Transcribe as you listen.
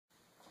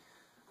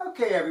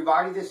Okay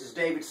everybody, this is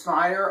David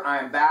Snyder.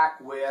 I'm back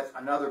with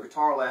another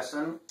guitar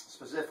lesson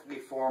specifically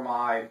for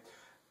my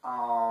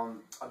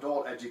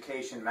adult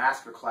education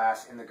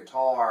masterclass in the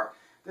guitar.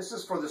 This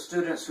is for the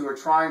students who are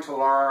trying to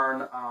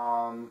learn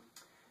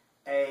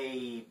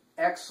a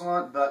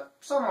excellent but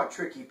somewhat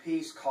tricky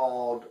piece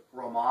called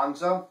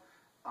Romanza.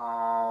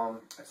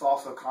 It's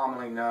also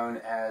commonly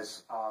known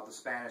as the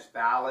Spanish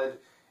Ballad.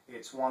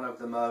 It's one of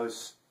the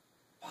most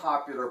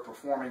popular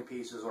performing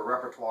pieces or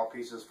repertoire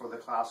pieces for the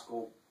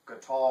classical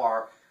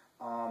guitar.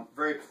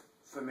 Very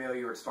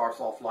familiar. It starts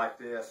off like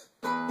this.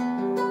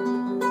 I'm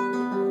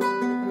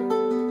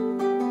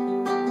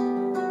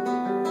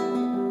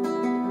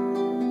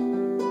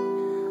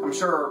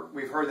sure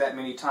we've heard that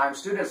many times.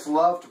 Students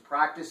love to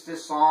practice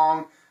this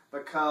song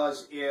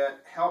because it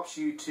helps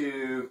you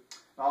to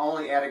not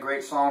only add a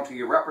great song to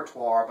your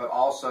repertoire, but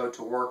also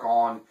to work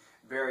on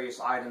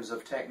various items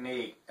of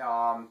technique.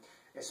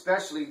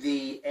 Especially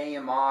the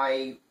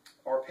AMI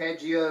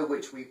arpeggio,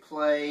 which we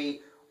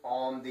play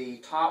on the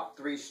top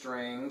three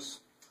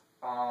strings,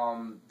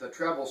 the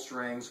treble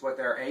strings, with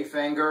their A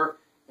finger,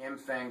 M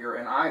finger,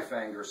 and I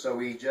finger. So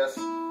we just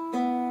are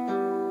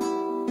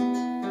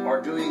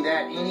doing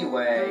that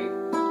anyway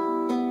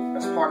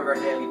as part of our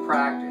daily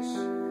practice.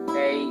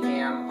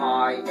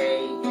 A-M-I,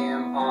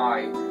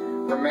 A-M-I.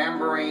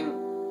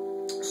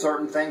 Remembering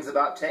certain things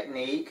about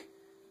technique.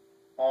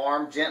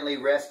 Arm gently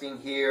resting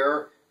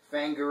here.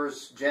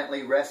 Fingers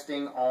gently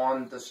resting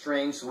on the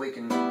string so we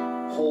can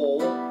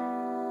pull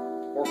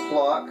or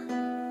pluck.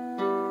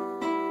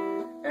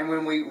 And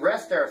when we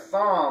rest our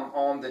thumb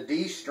on the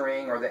D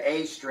string or the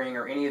A string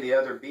or any of the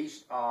other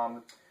bass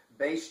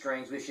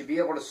strings, we should be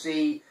able to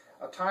see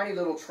a tiny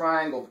little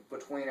triangle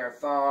between our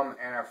thumb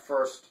and our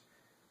first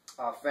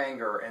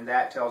finger, and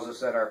that tells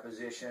us that our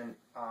position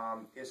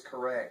is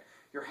correct.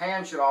 Your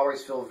hand should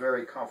always feel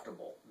very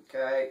comfortable,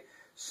 okay?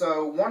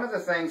 So one of the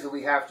things that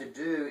we have to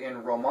do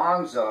in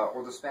Romanza,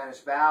 or the Spanish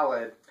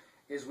Ballad,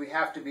 is we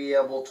have to be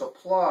able to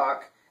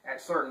pluck at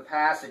certain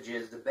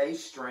passages the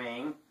bass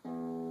string,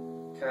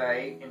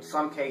 okay, in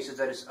some cases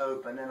that is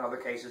open, in other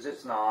cases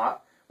it's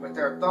not, with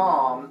their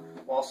thumb,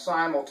 while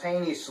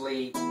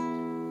simultaneously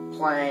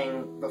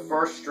playing the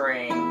first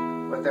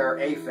string with their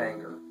A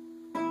finger.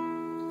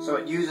 So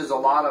it uses a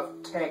lot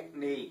of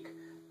technique.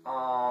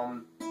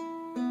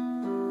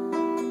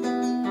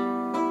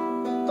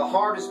 The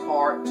hardest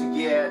part to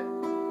get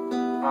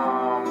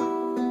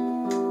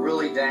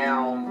really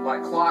down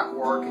like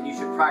clockwork, and you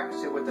should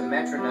practice it with the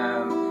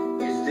metronome,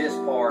 is this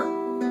part.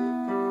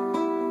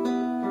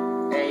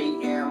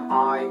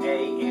 A-M-I,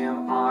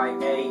 A-M-I,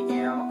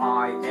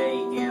 A-M-I,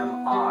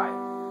 A-M-I.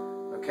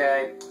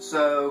 Okay,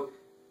 so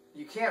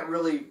you can't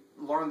really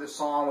learn this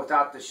song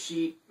without the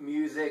sheet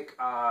music.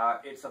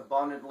 It's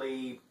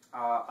abundantly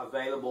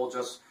available.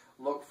 Just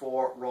look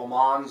for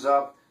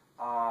Romanza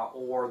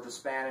or the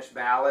Spanish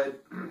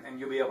Ballad, and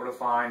you'll be able to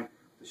find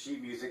the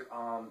sheet music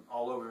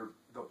all over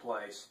the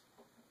place.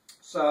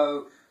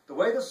 So the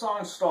way the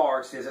song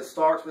starts is it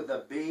starts with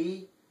a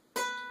B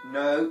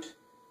note,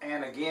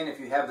 and again, if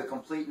you have the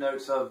complete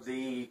notes of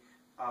the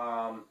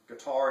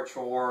guitar at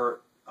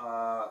your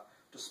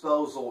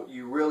disposal,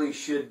 you really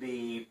should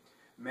be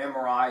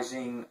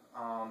memorizing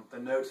the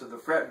notes of the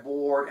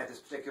fretboard at this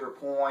particular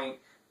point,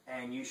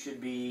 and you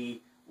should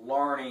be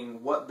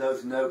learning what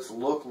those notes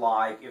look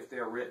like if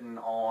they're written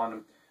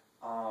on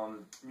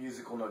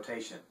musical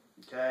notation.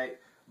 Okay,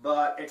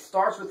 but it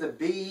starts with a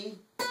B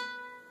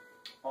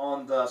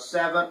on the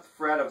 7th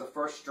fret of the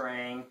first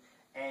string,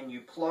 and you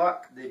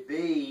pluck the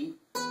B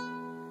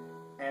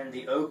and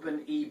the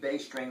open E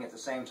bass string at the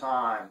same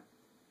time,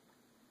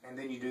 and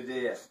then you do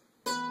this.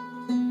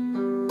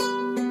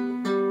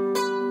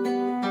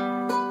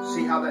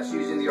 See how that's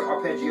using the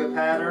arpeggio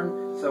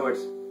pattern? So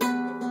it's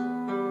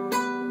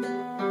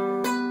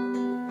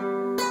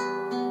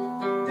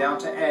down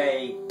to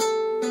A,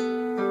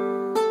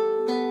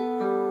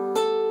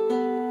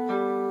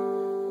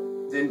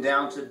 then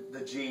down to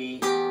the G,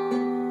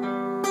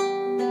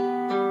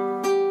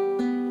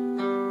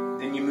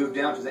 then you move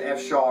down to the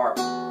F sharp.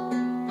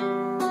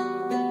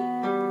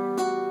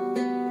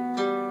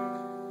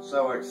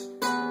 So it's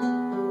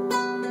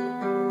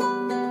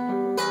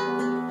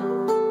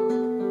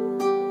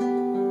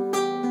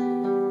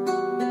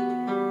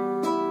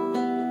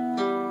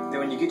then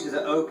when you get to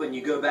the open,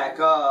 you go back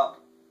up,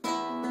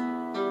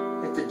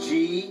 hit the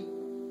G,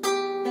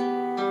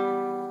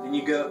 then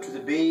you go up to the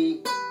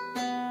B,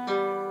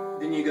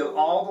 then you go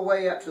all the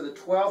way up to the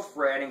 12th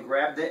fret and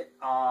grab the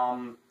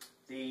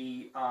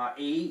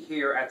E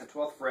here at the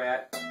 12th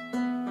fret.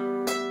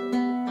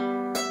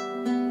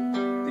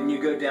 Then you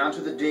go down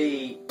to the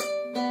D,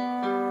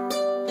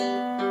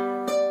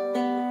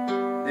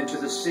 then to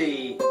the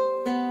C.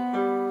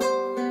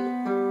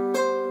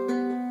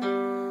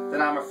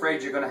 Then I'm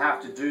afraid you're going to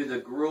have to do the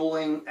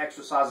grueling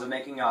exercise of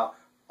making a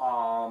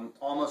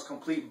almost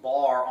complete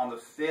bar on the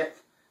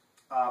 5th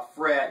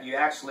fret. You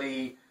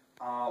actually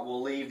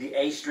will leave the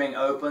A string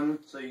open,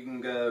 so you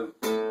can go.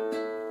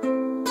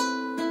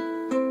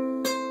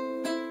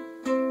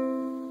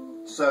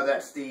 So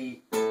that's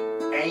the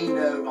A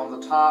note on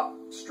the top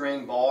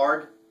string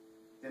barred,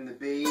 then the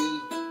B,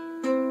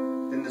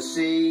 then the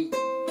C.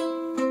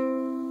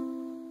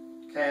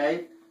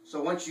 Okay,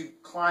 so once you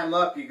climb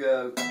up, you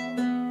go.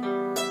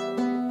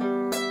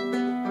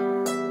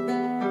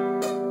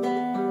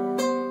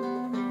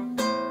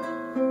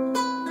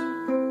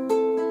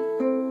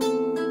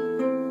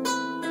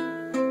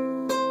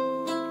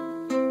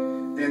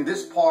 Then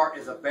this part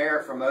is a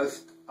bear for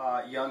most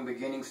young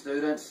beginning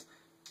students.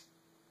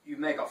 You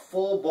make a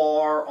full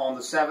bar on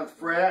the 7th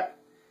fret,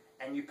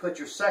 and you put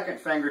your second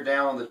finger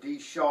down on the D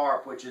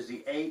sharp, which is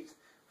the 8th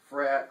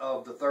fret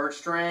of the 3rd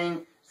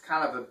string. It's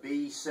kind of a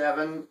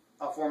B7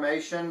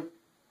 formation.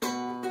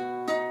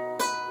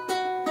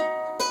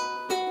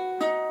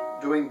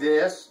 Doing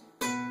this.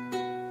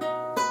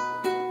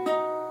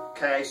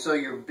 Okay, so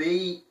your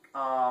B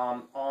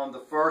on the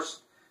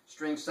 1st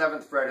string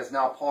 7th fret is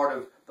now part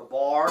of the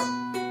bar.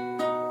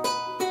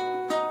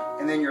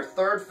 And then your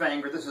 3rd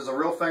finger, this is a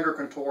real finger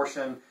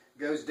contortion,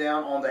 goes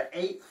down on the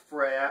 8th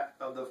fret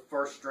of the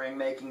 1st string,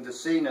 making the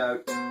C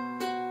note.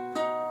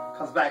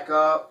 Comes back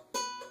up.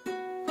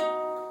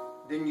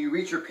 Then you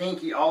reach your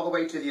pinky all the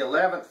way to the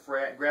 11th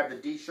fret, grab the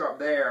D sharp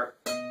there.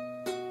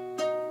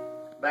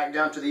 Back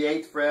down to the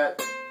 8th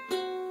fret.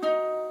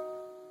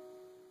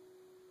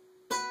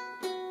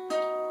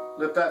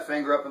 Lift that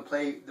finger up and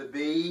play the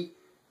B.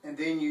 And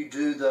then you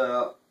do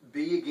the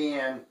B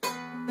again.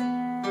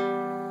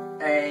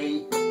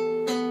 A,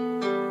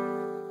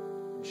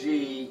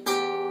 G.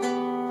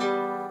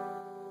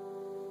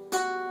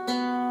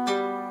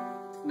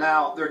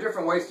 Now, there are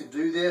different ways to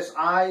do this.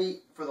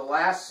 For the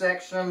last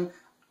section,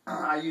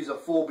 I use a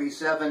full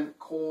B7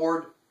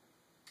 chord.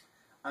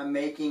 I'm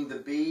making the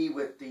B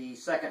with the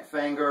 2nd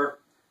finger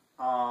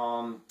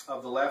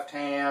of the left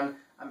hand.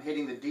 I'm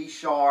hitting the D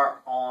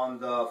sharp on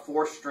the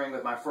 4th string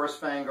with my 1st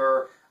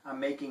finger. I'm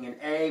making an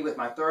A with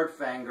my 3rd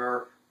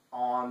finger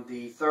on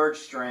the 3rd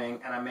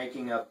string, and I'm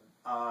making a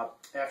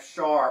F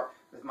sharp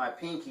with my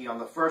pinky on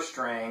the 1st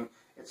string.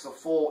 It's a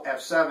full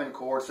F7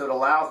 chord, so it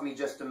allows me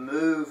just to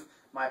move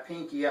my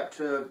pinky up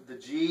to the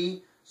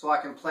G so I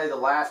can play the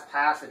last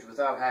passage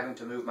without having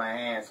to move my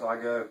hand. So I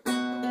go,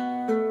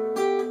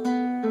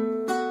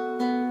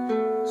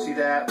 see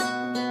that?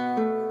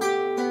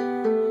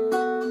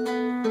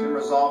 Then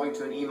resolving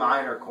to an E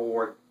minor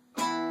chord.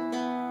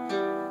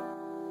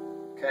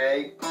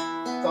 Okay,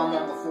 thumb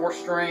on the 4th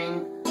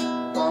string,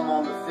 thumb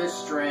on the 5th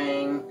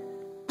string,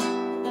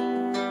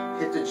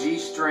 hit the G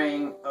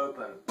string,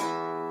 open.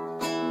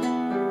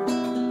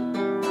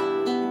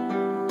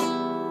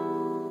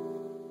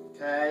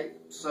 Okay,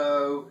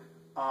 so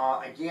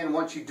again,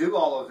 once you do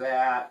all of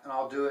that, and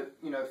I'll do it,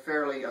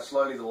 fairly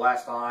slowly the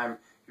last time,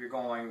 you're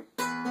going.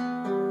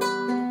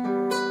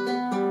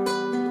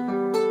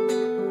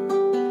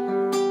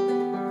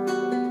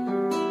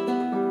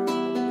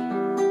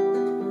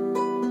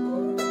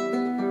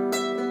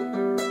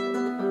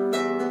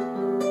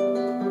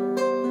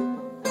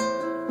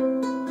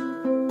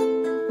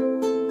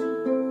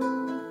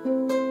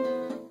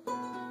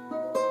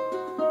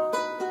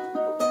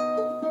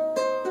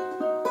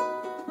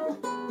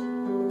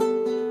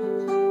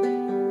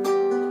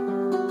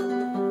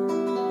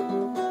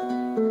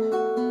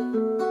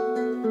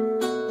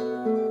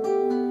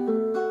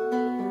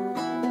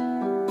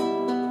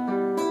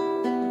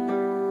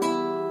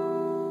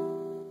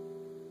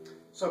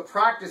 So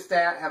practice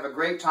that, have a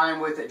great time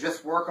with it.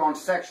 Just work on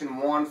section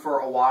 1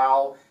 for a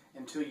while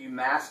until you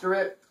master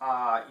it.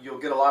 You'll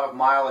get a lot of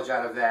mileage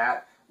out of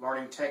that,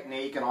 learning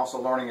technique and also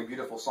learning a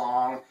beautiful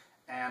song.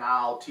 And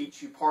I'll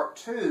teach you part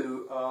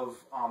 2 of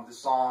the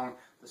song,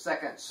 the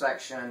 2nd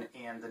section,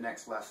 in the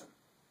next lesson.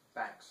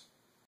 Thanks.